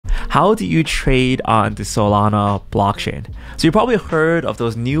How do you trade on the Solana blockchain? So you probably heard of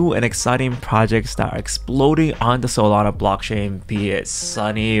those new and exciting projects that are exploding on the Solana blockchain, be it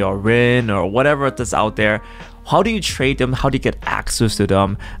Sunny or Rin or whatever that's out there. How do you trade them? How do you get access to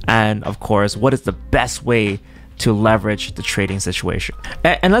them? And of course, what is the best way to leverage the trading situation?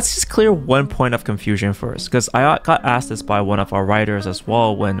 And let's just clear one point of confusion first, because I got asked this by one of our writers as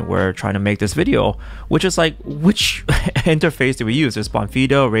well when we're trying to make this video, which is like, which interface do we use? There's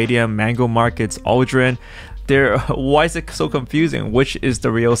Bonfida, Raydium, Mango Markets, Aldrin. Why is it so confusing? Which is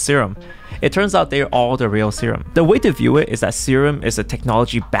the real Serum? It turns out they're all the real Serum. The way to view it is that Serum is a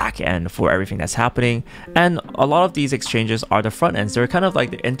technology backend for everything that's happening, and a lot of these exchanges are the front ends. They're kind of like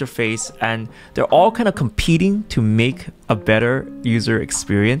the interface, and they're all kind of competing to make a better user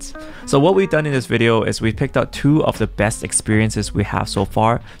experience. So what we've done in this video is we picked out two of the best experiences we have so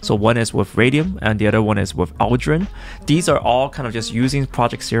far. So one is with Raydium and the other one is with Aldrin. These are all kind of just using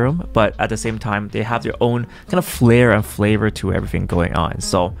Project Serum, but at the same time they have their own kind of flair and flavor to everything going on.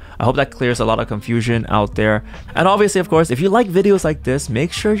 So I hope that clears a lot of confusion out there. And obviously, of course, if you like videos like this,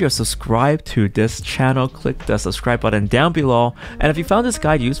 make sure you're subscribed to this channel. Click the subscribe button down below, and if you found this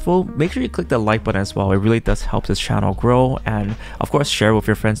guide useful, make sure you click the like button as well. It really does help this channel grow, and of course share with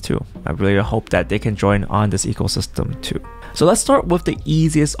your friends too. I really hope that they can join on this ecosystem too. So let's start with the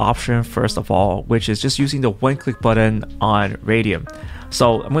easiest option first of all, which is just using the one-click button on Raydium.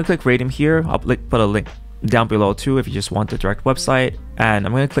 So I'm going to click Raydium here. I'll put a link down below too if you just want the direct website, and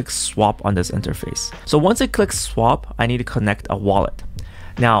I'm going to click swap on this interface. So once I click swap, I need to connect a wallet.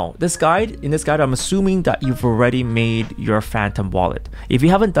 Now in this guide, I'm assuming that you've already made your Phantom wallet. If you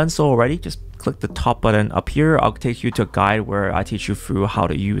haven't done so already, just click the top button up here. I'll take you to a guide where I teach you through how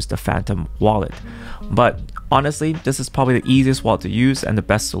to use the Phantom wallet. But honestly, this is probably the easiest wallet to use and the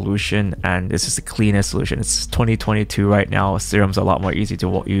best solution, and this is the cleanest solution. It's 2022 right now. Serum's a lot more easy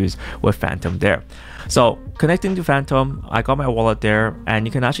to use with Phantom there. So connecting to Phantom, I got my wallet there, and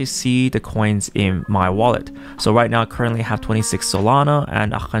you can actually see the coins in my wallet. So right now I currently have 26 Solana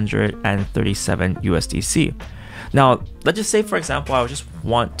and 137 USDC. Now, let's just say, for example, I just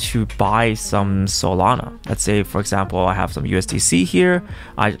want to buy some Solana. Let's say, for example, I have some USDC here.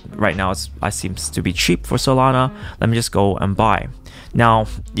 Right now, it seems to be cheap for Solana. Let me just go and buy. Now,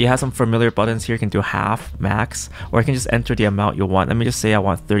 you have some familiar buttons here. You can do half, max, or you can just enter the amount you want. Let me just say I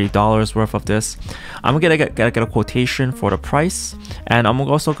want $30 worth of this. I'm gonna get a quotation for the price, and I'm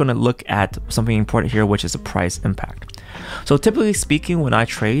also gonna look at something important here, which is the price impact. So typically speaking, when I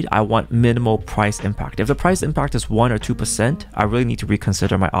trade, I want minimal price impact. If the price impact is 1 or 2%, I really need to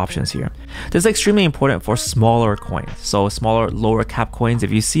reconsider my options here. This is extremely important for smaller coins. So smaller, lower cap coins,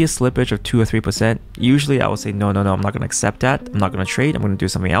 if you see a slippage of 2 or 3%, usually I would say, no, I'm not going to accept that. I'm not going to trade. I'm going to do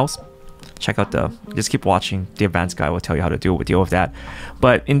something else. Check out just keep watching. The advanced guide will tell you how to deal with that.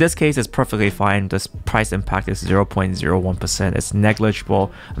 But in this case, it's perfectly fine. This price impact is 0.01%. It's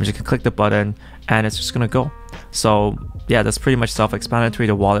negligible. I'm just gonna click the button and it's just gonna go. So yeah, that's pretty much self-explanatory.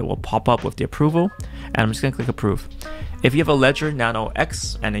 The wallet will pop up with the approval, and I'm just gonna click approve. If you have a Ledger Nano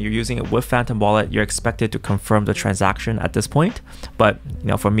X and you're using it with Phantom Wallet, you're expected to confirm the transaction at this point. But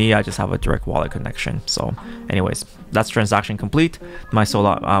for me, I just have a direct wallet connection. So anyways, that's transaction complete. My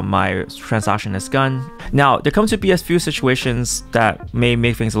transaction is done. Now there comes to be a few situations that may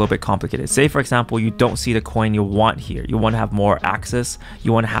make things a little bit complicated. Say for example, you don't see the coin you want here. You want to have more access.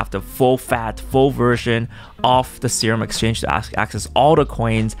 You want to have the full version of the Serum exchange to access all the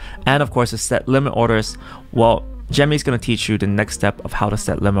coins, and of course to set limit orders. Well, Jemmy's going to teach you the next step of how to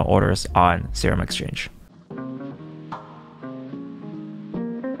set limit orders on Serum Exchange.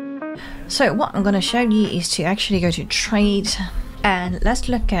 So what I'm going to show you is to actually go to trade, and let's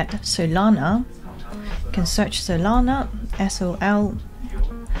look at Solana. You can search Solana, SOL,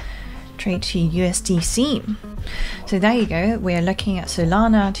 trade to USDC. So there you go. We're looking at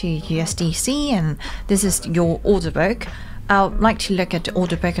Solana to USDC, and this is your order book. I would like to look at the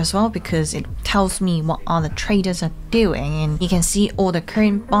order book as well because it tells me what other traders are doing, and you can see all the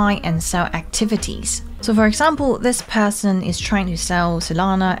current buy and sell activities. So for example, this person is trying to sell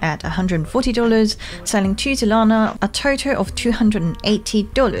Solana at $140, selling 2 Solana, a total of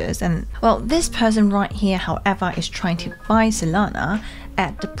 $280. And well, this person right here, however, is trying to buy Solana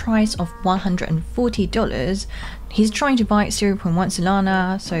at the price of $140. He's trying to buy 0.1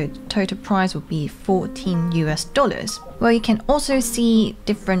 Solana, so the total price would be $14 US. Well, you can also see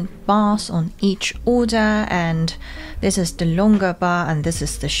different bars on each order, and this is the longer bar and this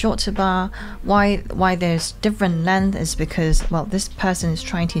is the shorter bar. Why there's different length is because, well, this person is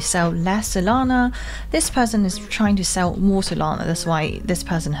trying to sell less Solana, this person is trying to sell more Solana. That's why this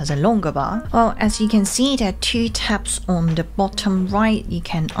person has a longer bar. Well, as you can see, there are 2 tabs on the bottom right trade, you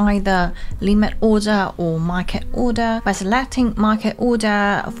can either limit order or market order. By selecting market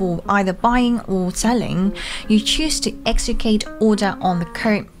order for either buying or selling, you choose to execute order on the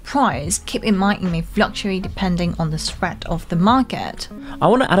current price. Keep in mind it may fluctuate depending on the spread of the market. I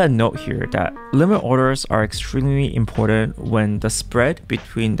want to add a note here that limit orders are extremely important when the spread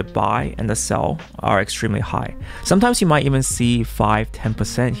between the buy and the sell are extremely high. Sometimes you might even see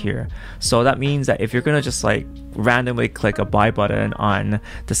 5-10% here. So that means that if you're going to just like randomly click a buy button on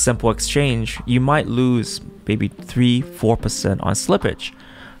the simple exchange, you might lose maybe 3-4% on slippage.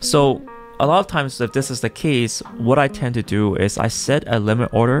 So a lot of times, if this is the case, what I tend to do is I set a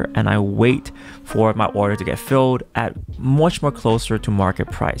limit order and I wait for my order to get filled at much more closer to market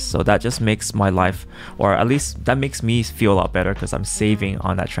price. So that just makes my life, or at least that makes me feel a lot better because I'm saving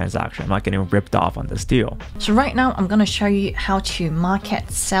on that transaction. I'm not getting ripped off on this deal. So right now, I'm going to show you how to market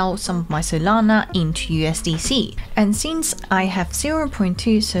sell some of my Solana into USDC. And since I have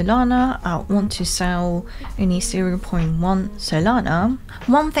 0.2 Solana, I want to sell only 0.1 Solana.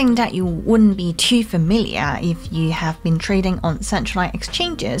 One thing that you wouldn't be too familiar if you have been trading on centralized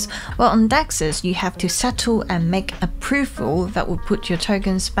exchanges, well, on DEXs you have to settle and make approval that will put your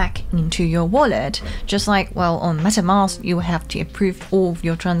tokens back into your wallet. Just like, well, on MetaMask you have to approve all of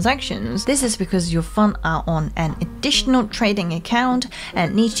your transactions. This is because your funds are on an additional trading account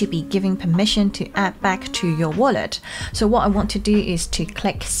and need to be given permission to add back to your wallet. So what I want to do is to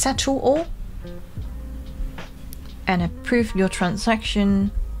click settle all and approve your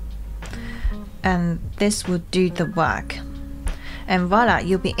transaction, and this will do the work. And voila,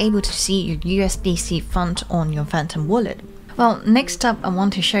 you'll be able to see your USDC fund on your Phantom wallet. Well, next up I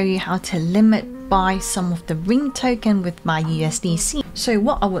want to show you how to limit buy some of the RIN token with my USDC. So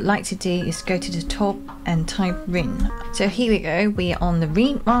what I would like to do is go to the top and type RIN. So here we go, we are on the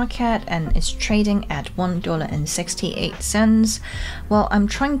RIN market and it's trading at $1.68. Well, I'm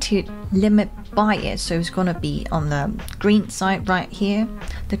trying to limit buy it, so it's gonna be on the green side right here.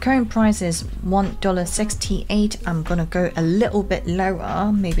 The current price is $1.68. I'm gonna go a little bit lower,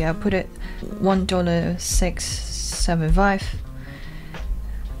 maybe I'll put it $1.675.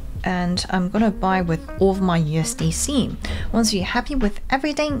 And I'm gonna buy with all of my USDC. Once you're happy with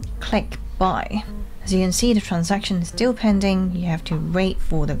everything, click buy. As you can see, the transaction is still pending. You have to wait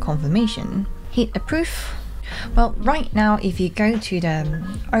for the confirmation. Hit approve. Well, right now if you go to the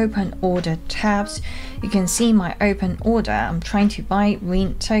open order tabs, you can see my open order. I'm trying to buy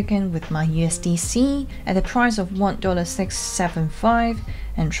RIN token with my USDC at the price of $1.675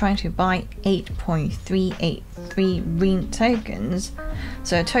 and trying to buy 8.383 RIN tokens.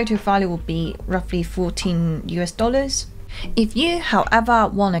 So total value will be roughly $14 US. If you, however,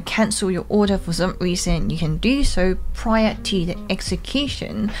 want to cancel your order for some reason, you can do so prior to the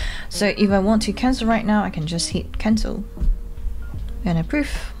execution. So if I want to cancel right now, I can just hit cancel and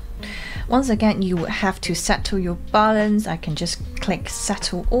approve. Once again, you would have to settle your balance. I can just click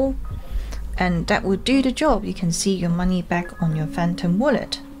settle all and that will do the job. You can see your money back on your Phantom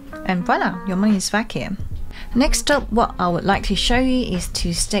wallet and voila, your money is back here. Next up, what I would like to show you is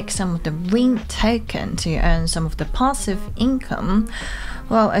to stake some of the RIN token to earn some of the passive income.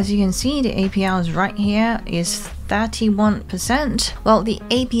 Well, as you can see, the APR is right here, is 31%. Well, the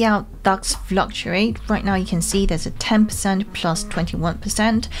APR does fluctuate. Right now you can see there's a 10% plus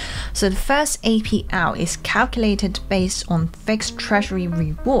 21%. So the first APR is calculated based on fixed treasury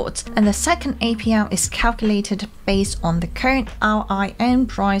rewards, and the second APR is calculated based on the current RIN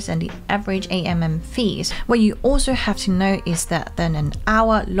price and the average AMM fees. What you also have to know is that then an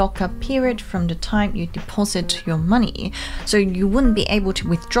hour lockup period from the time you deposit your money. So you wouldn't be able to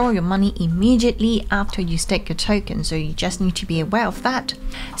withdraw your money immediately after you stake your token, so you just need to be aware of that.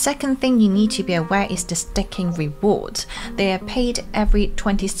 Second thing you need to be aware is the staking rewards. They are paid every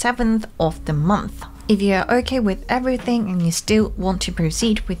 27th of the month. If you are okay with everything and you still want to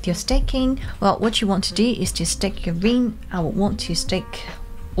proceed with your staking, well, what you want to do is to stake your RIN. I would want to stake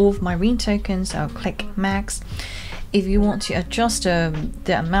all of my RIN tokens. I'll click max. If you want to adjust the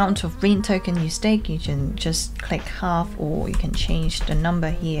amount of RIN token you stake, you can just click half, or you can change the number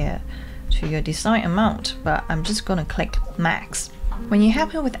here to your desired amount, but I'm just gonna click max. When you're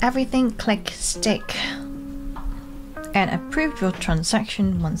happy with everything, click stake and approve your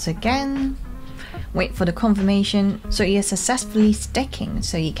transaction once again. Wait for the confirmation. So you're successfully staking,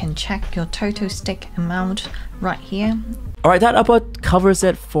 so you can check your total stake amount right here. Alright, that about covers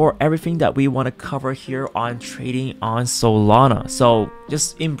it for everything that we want to cover here on trading on Solana. So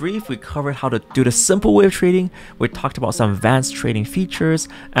just in brief, we covered how to do the simple way of trading. We talked about some advanced trading features,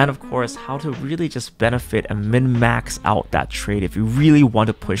 and of course how to really just benefit and min-max out that trade if you really want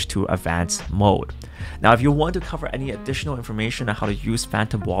to push to advanced mode. Now, if you want to cover any additional information on how to use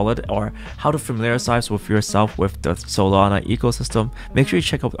Phantom Wallet or how to familiarize with yourself with the Solana ecosystem, make sure you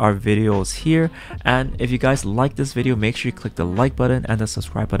check out our videos here. And if you guys like this video, make sure you click the like button and the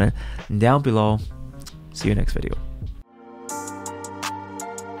subscribe button down below. See you next video.